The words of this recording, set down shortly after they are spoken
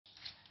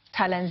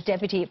Thailand's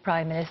Deputy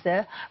Prime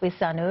Minister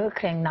Wisanu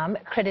Krengnam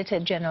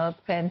credited General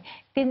Prem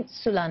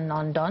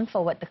Tinsulanonda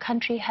for what the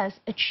country has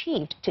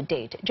achieved to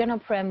date. General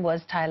Prem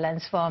was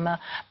Thailand's former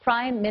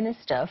Prime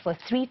Minister for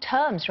 3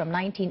 terms from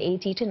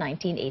 1980 to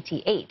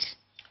 1988.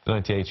 The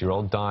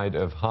 98-year-old died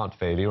of heart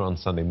failure on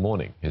Sunday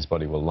morning. His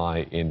body will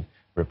lie in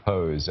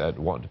repose at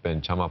Wat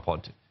Ben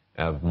Chamapot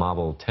of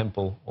Marble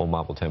Temple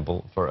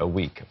for a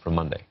week from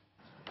Monday.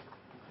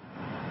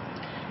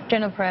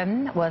 General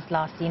Prem was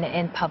last seen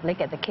in public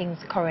at the King's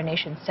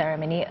coronation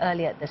ceremony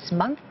earlier this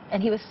month,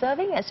 and he was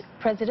serving as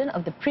President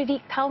of the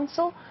Privy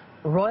Council,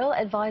 royal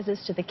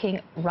advisors to the King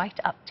right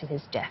up to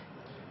his death.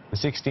 The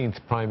 16th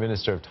Prime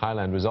Minister of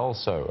Thailand was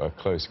also a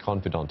close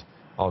confidant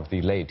of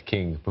the late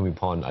King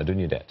Bhumibol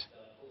Adulyadej.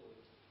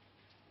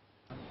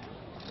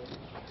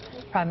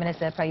 Prime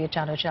Minister Prayut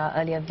Chan-o-cha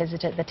earlier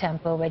visited the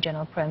temple where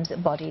General Prem's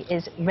body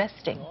is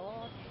resting.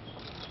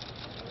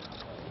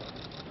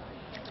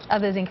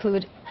 Others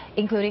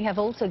including have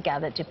also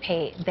gathered to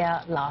pay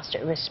their last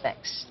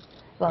respects.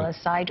 Well,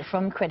 aside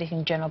from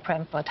crediting General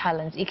Prem for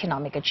Thailand's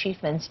economic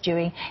achievements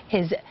during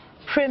his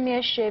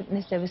premiership,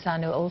 Mr.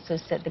 Wisanu also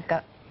said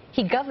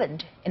he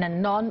governed in a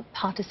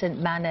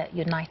non-partisan manner,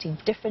 uniting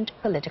different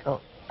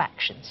political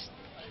factions.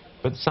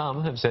 But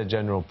some have said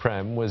General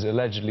Prem was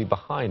allegedly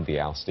behind the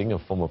ousting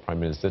of former Prime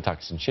Minister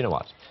Thaksin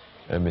Shinawatra.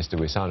 Mr.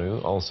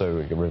 Wisanu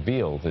also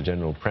revealed that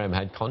General Prem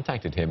had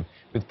contacted him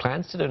with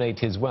plans to donate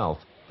his wealth,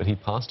 but he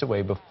passed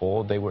away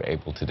before they were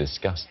able to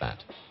discuss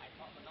that.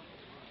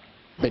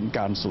 เป็นก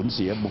ารสูญเ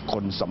สียบุคค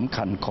ลสำ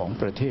คัญของ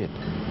ประเทศ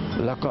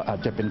แล้วก็อาจ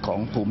จะเป็นของ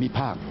ภูมิภ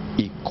าค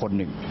อีกคน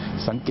หนึ่ง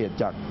สังเกต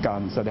จากกา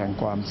รแสดง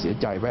ความเสีย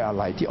ใจไว้อา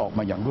ลัยที่ออกม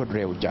าอย่างรวดเ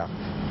ร็วจาก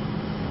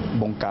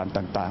วงการ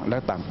ต่างๆและ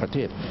ต่างประเท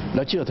ศแ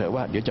ล้วเชื่อเถอะ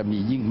ว่าเดี๋ยวจะมี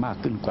ยิ่งมาก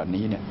ขึ้นกว่า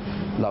นี้เนี่ย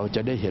เราจ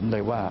ะได้เห็นเล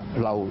ยว่า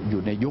เราอ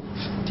ยู่ในยุค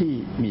ที่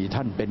มี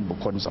ท่านเป็นบุค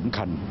คลสำ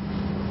คัญ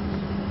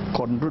ค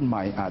นรุ่นให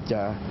ม่อาจจ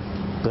ะ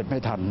เกิดไม่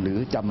ทันหรือ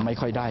จำไม่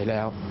ค่อยได้แ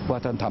ล้วว่า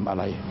ท่านทำอะ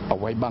ไรเอา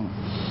ไว้บ้าง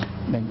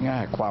ในแง่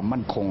ความ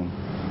มั่นคง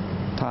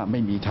ถ้าไม่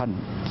มีท่าน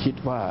คิด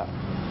ว่า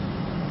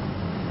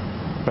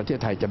ประเทศ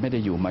ไทยจะไม่ได้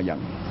อยู่มาอย่าง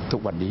ทุ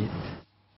กวันนี้